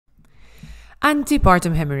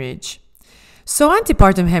Antepartum hemorrhage. So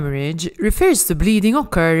antepartum hemorrhage refers to bleeding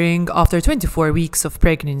occurring after 24 weeks of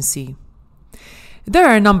pregnancy. There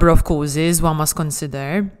are a number of causes one must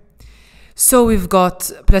consider. So we've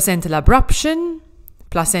got placental abruption,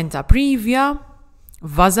 placenta previa,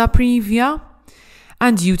 vasa previa,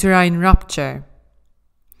 and uterine rupture.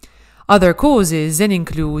 Other causes then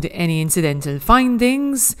include any incidental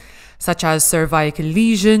findings, such as cervical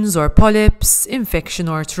lesions or polyps, infection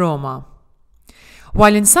or trauma.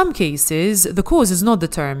 While in some cases, the cause is not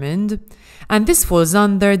determined, and this falls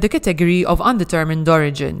under the category of undetermined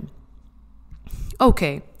origin.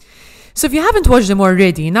 Okay, so if you haven't watched them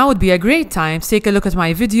already, now would be a great time to take a look at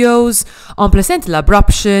my videos on placental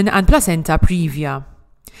abruption and placenta previa.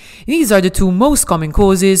 These are the two most common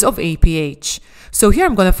causes of APH, so here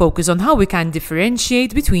I'm going to focus on how we can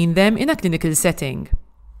differentiate between them in a clinical setting.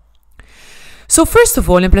 So first of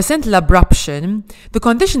all, in placental abruption, the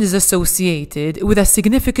condition is associated with a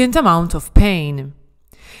significant amount of pain.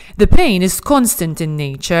 The pain is constant in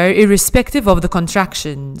nature, irrespective of the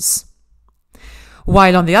contractions.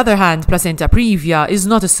 While on the other hand, placenta previa is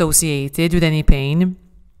not associated with any pain.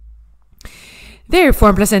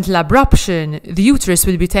 Therefore, in placental abruption, the uterus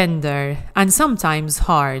will be tender and sometimes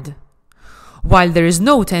hard, while there is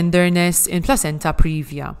no tenderness in placenta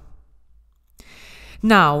previa.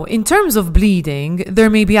 Now, in terms of bleeding, there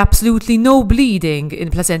may be absolutely no bleeding in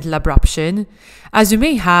placental abruption, as you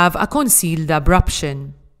may have a concealed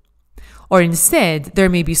abruption. Or instead, there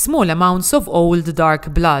may be small amounts of old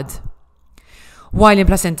dark blood. While in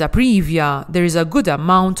placenta previa, there is a good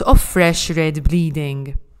amount of fresh red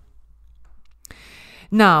bleeding.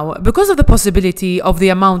 Now, because of the possibility of the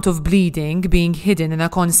amount of bleeding being hidden in a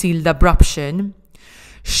concealed abruption,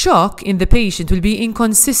 shock in the patient will be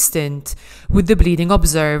inconsistent with the bleeding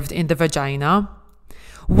observed in the vagina,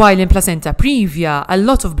 while in placenta previa, a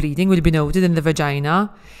lot of bleeding will be noted in the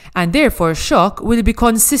vagina, and therefore shock will be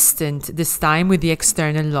consistent this time with the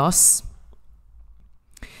external loss.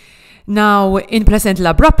 Now, in placental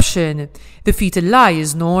abruption, the fetal lie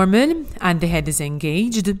is normal and the head is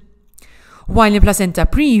engaged, while in placenta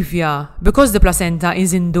previa, because the placenta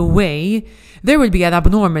is in the way, there will be an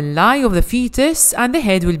abnormal lie of the fetus and the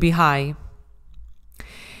head will be high.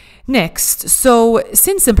 Next, so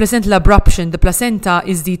since in placental abruption the placenta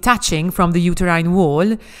is detaching from the uterine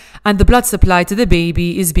wall and the blood supply to the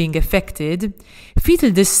baby is being affected,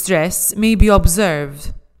 fetal distress may be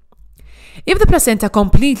observed. If the placenta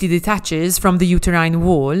completely detaches from the uterine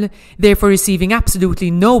wall, therefore receiving absolutely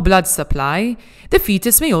no blood supply, the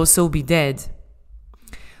fetus may also be dead.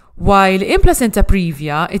 While in placenta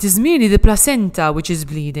previa, it is merely the placenta which is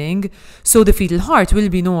bleeding, so the fetal heart will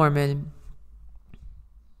be normal.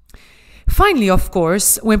 Finally, of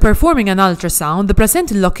course, when performing an ultrasound, the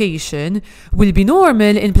placental location will be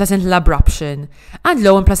normal in placental abruption and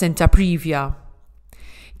low in placenta previa.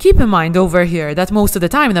 Keep in mind over here that most of the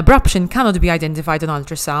time an abruption cannot be identified on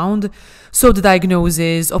ultrasound, so the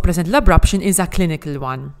diagnosis of placental abruption is a clinical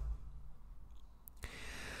one.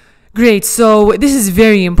 Great, so this is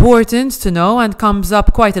very important to know and comes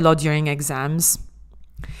up quite a lot during exams.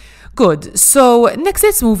 Good, so next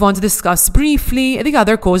let's move on to discuss briefly the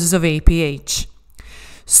other causes of APH.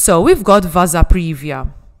 So we've got vasa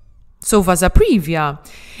previa. So vasa previa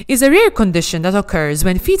is a rare condition that occurs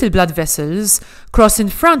when fetal blood vessels cross in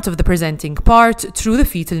front of the presenting part through the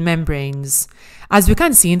fetal membranes, as we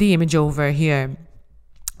can see in the image over here.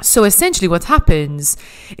 So essentially what happens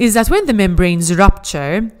is that when the membranes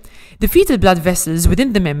rupture, the fetal blood vessels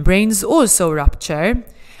within the membranes also rupture,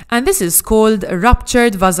 and this is called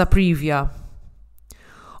ruptured vasa previa.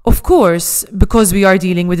 Of course, because we are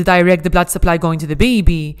dealing with direct blood supply going to the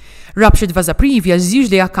baby, ruptured vasa previa is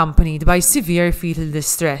usually accompanied by severe fetal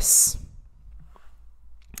distress.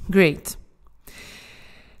 Great.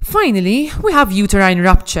 Finally, we have uterine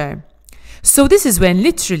rupture. So this is when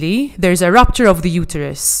literally there's a rupture of the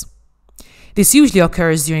uterus. This usually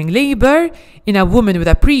occurs during labor, in a woman with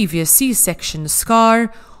a previous C-section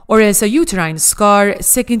scar, or else a uterine scar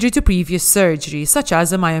secondary to previous surgery, such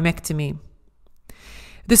as a myomectomy.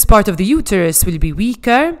 This part of the uterus will be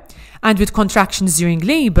weaker, and with contractions during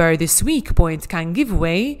labor, this weak point can give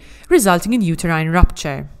way, resulting in uterine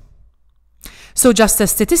rupture. So just a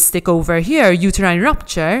statistic over here, uterine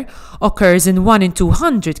rupture occurs in 1 in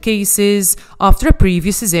 200 cases after a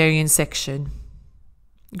previous cesarean section.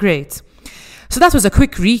 Great. So that was a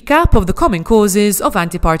quick recap of the common causes of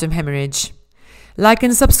antepartum hemorrhage. Like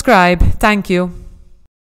and subscribe. Thank you.